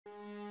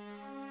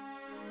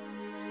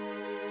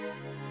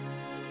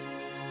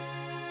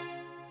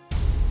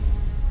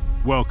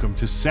Welcome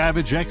to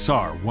Savage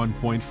XR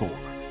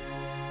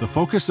 1.4. The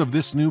focus of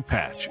this new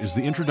patch is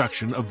the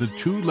introduction of the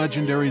two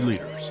legendary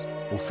leaders,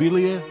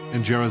 Ophelia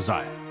and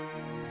Jeraziah.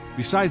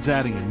 Besides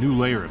adding a new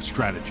layer of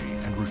strategy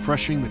and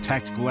refreshing the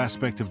tactical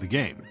aspect of the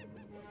game,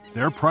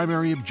 their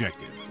primary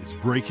objective is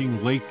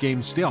breaking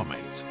late-game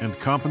stalemates and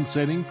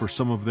compensating for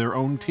some of their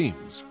own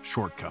team's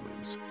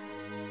shortcomings.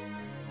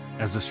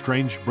 As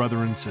estranged brother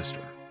and sister,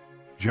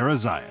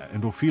 Jeraziah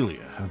and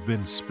Ophelia have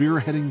been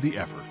spearheading the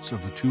efforts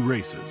of the two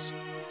races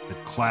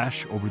that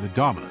clash over the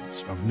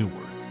dominance of New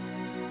Earth.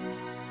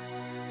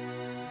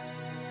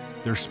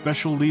 Their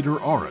special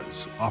leader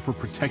auras offer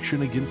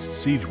protection against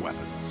siege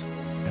weapons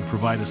and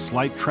provide a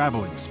slight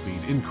traveling speed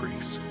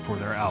increase for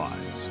their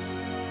allies.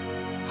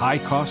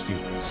 High-cost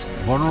units,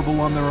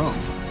 vulnerable on their own,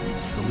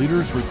 the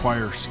leaders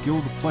require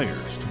skilled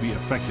players to be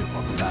effective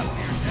on the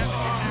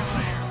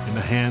battlefield. In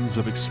the hands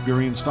of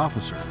experienced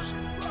officers,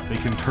 they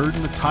can turn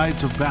the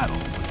tides of battle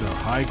with their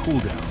high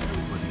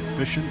cooldown with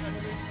efficient,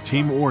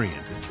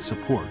 team-oriented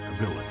support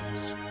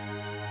abilities.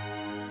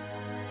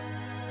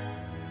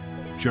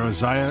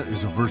 Jeraziah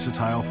is a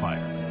versatile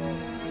fighter,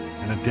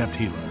 an adept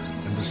healer,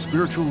 and the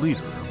spiritual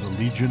leader of the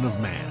Legion of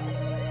Man.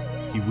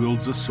 He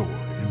wields a sword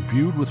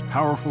imbued with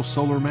powerful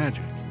solar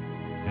magic,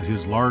 and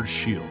his large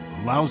shield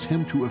allows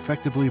him to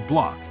effectively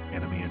block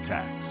enemy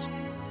attacks.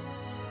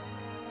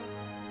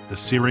 The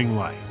Searing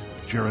Light,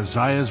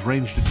 Jeraziah's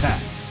ranged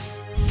attack,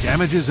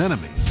 damages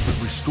enemies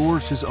but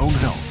restores his own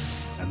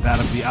health and that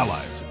of the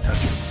allies it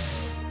touches.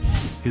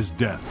 His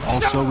death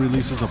also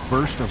releases a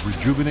burst of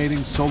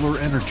rejuvenating solar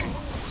energy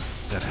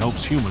that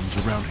helps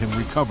humans around him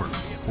recover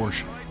a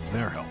portion of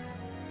their health.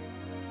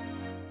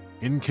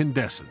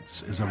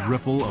 Incandescence is a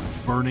ripple of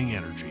burning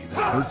energy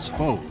that hurts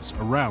foes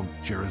around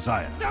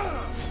Jeraziah,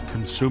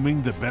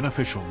 consuming the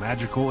beneficial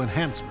magical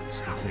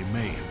enhancements that they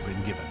may have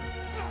been given.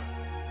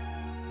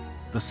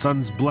 The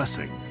Sun's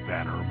Blessing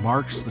banner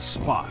marks the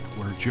spot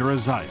where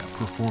Jeraziah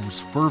performs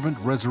fervent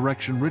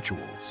resurrection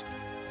rituals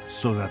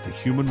so that the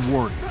human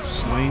warriors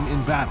slain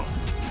in battle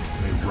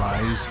may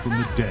rise from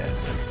the dead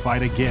and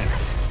fight again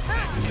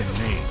in the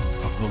name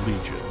of the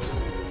Legion.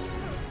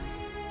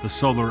 The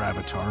Solar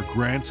Avatar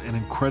grants an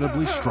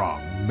incredibly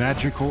strong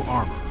magical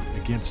armor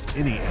against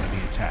any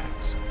enemy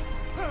attacks,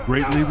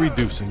 greatly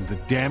reducing the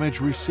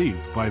damage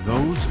received by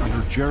those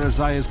under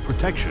Jeraziah's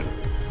protection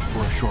for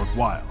a short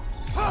while.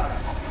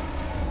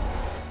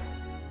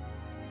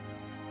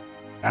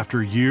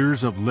 After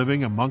years of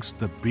living amongst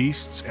the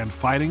beasts and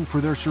fighting for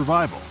their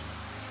survival,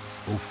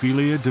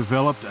 Ophelia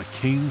developed a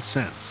keen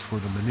sense for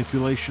the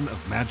manipulation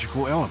of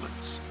magical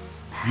elements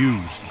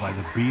used by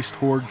the beast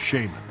horde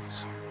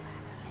shamans.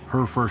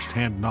 Her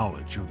first-hand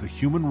knowledge of the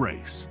human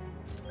race,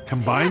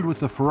 combined with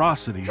the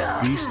ferocity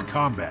of beast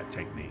combat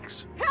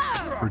techniques,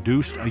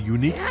 produced a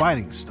unique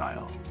fighting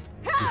style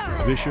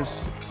with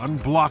vicious,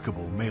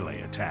 unblockable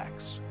melee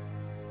attacks.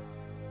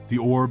 The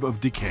Orb of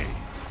Decay,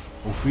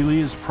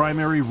 Ophelia's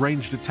primary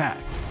ranged attack,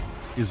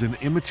 is an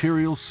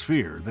immaterial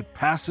sphere that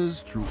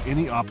passes through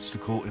any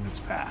obstacle in its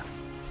path,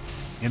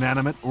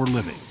 inanimate or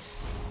living,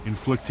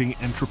 inflicting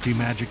entropy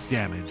magic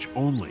damage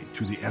only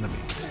to the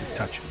enemies it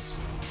touches.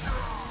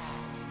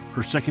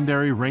 Her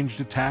secondary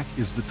ranged attack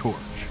is the Torch,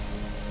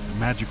 a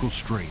magical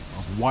stream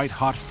of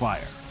white-hot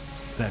fire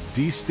that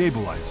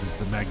destabilizes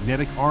the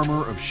magnetic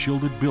armor of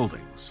shielded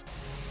buildings,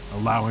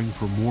 allowing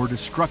for more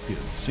destructive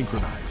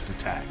synchronized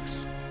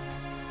attacks.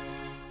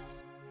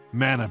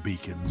 Mana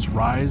beacons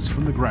rise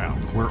from the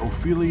ground where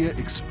Ophelia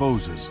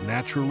exposes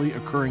naturally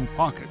occurring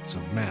pockets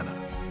of mana.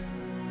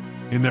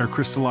 In their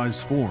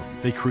crystallized form,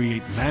 they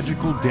create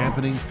magical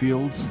dampening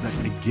fields that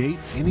negate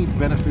any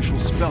beneficial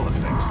spell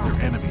effects their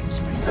enemies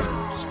may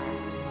use.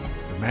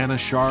 The mana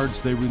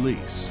shards they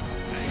release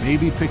may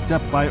be picked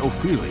up by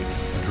Ophelia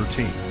and her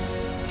team.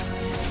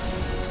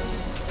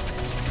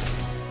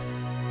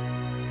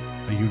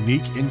 A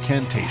unique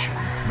incantation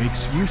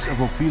makes use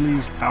of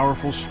Ophelia's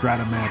powerful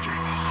strata magic,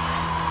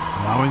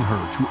 allowing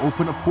her to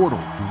open a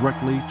portal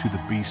directly to the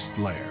beast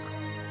lair,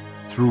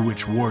 through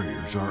which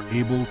warriors are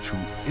able to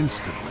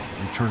instantly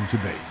return to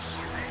base.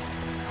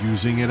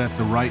 Using it at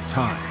the right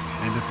time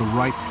and at the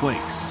right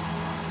place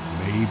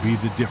may be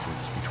the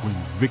difference between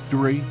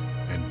victory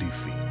and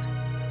defeat.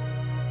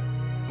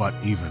 But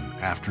even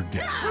after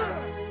death,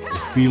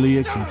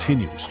 Ophelia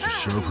continues to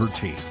serve her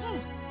team,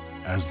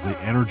 as the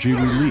energy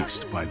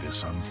released by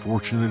this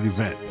unfortunate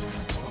event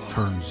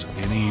turns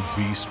any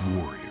beast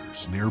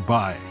warriors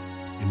nearby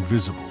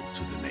invisible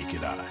to the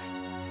naked eye.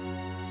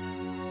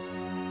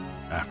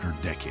 After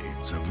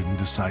decades of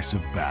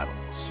indecisive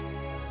battles,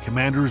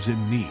 commanders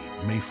in need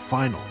may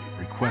finally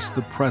request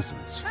the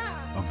presence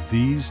of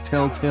these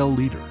telltale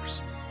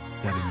leaders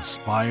that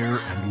inspire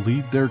and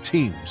lead their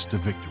teams to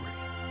victory.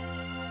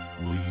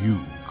 Will you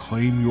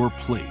claim your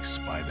place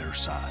by their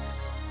side?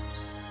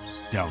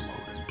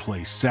 Download and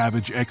play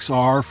Savage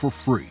XR for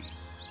free.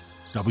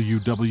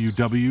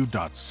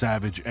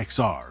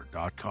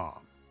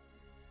 www.savagexr.com.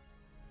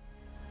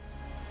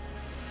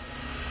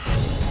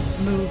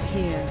 Move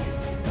here.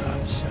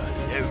 I'm sorry.